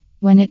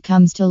When it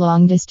comes to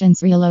long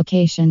distance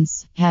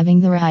relocations,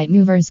 having the right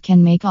movers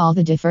can make all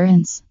the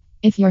difference.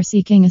 If you're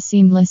seeking a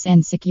seamless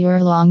and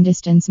secure long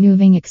distance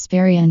moving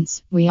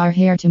experience, we are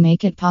here to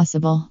make it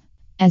possible.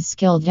 As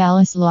skilled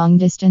Dallas long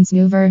distance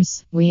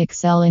movers, we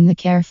excel in the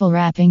careful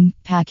wrapping,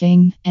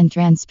 packing, and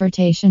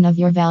transportation of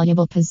your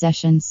valuable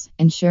possessions,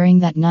 ensuring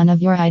that none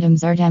of your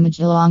items are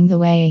damaged along the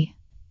way.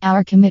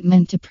 Our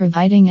commitment to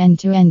providing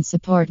end-to-end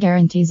support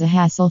guarantees a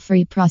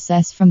hassle-free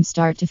process from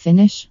start to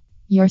finish.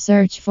 Your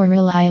search for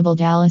reliable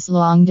Dallas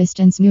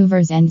long-distance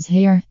movers ends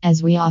here,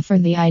 as we offer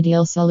the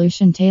ideal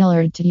solution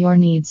tailored to your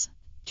needs.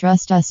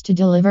 Trust us to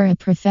deliver a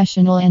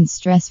professional and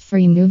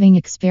stress-free moving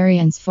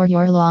experience for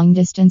your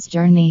long-distance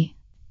journey.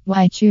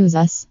 Why choose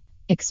us?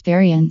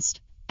 Experienced.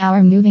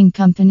 Our moving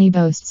company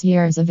boasts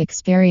years of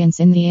experience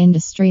in the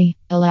industry,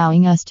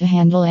 allowing us to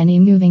handle any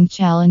moving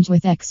challenge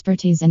with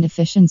expertise and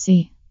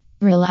efficiency.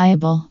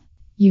 Reliable.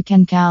 You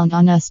can count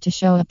on us to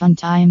show up on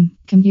time,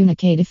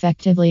 communicate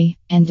effectively,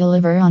 and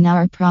deliver on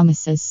our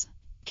promises.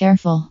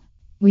 Careful.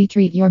 We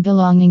treat your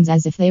belongings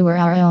as if they were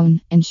our own,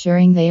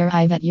 ensuring they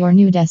arrive at your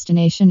new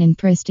destination in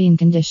pristine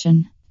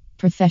condition.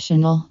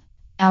 Professional.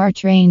 Our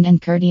trained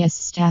and courteous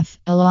staff,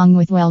 along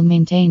with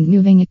well-maintained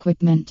moving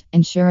equipment,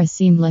 ensure a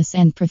seamless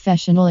and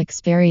professional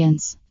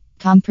experience.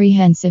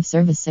 Comprehensive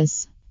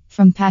services.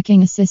 From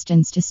packing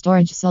assistance to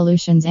storage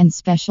solutions and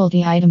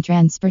specialty item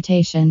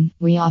transportation,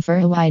 we offer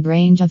a wide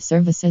range of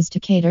services to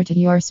cater to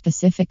your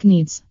specific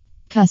needs.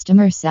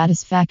 Customer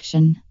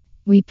satisfaction.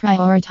 We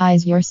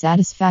prioritize your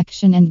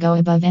satisfaction and go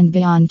above and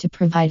beyond to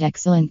provide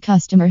excellent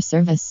customer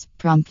service,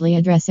 promptly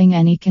addressing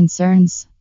any concerns.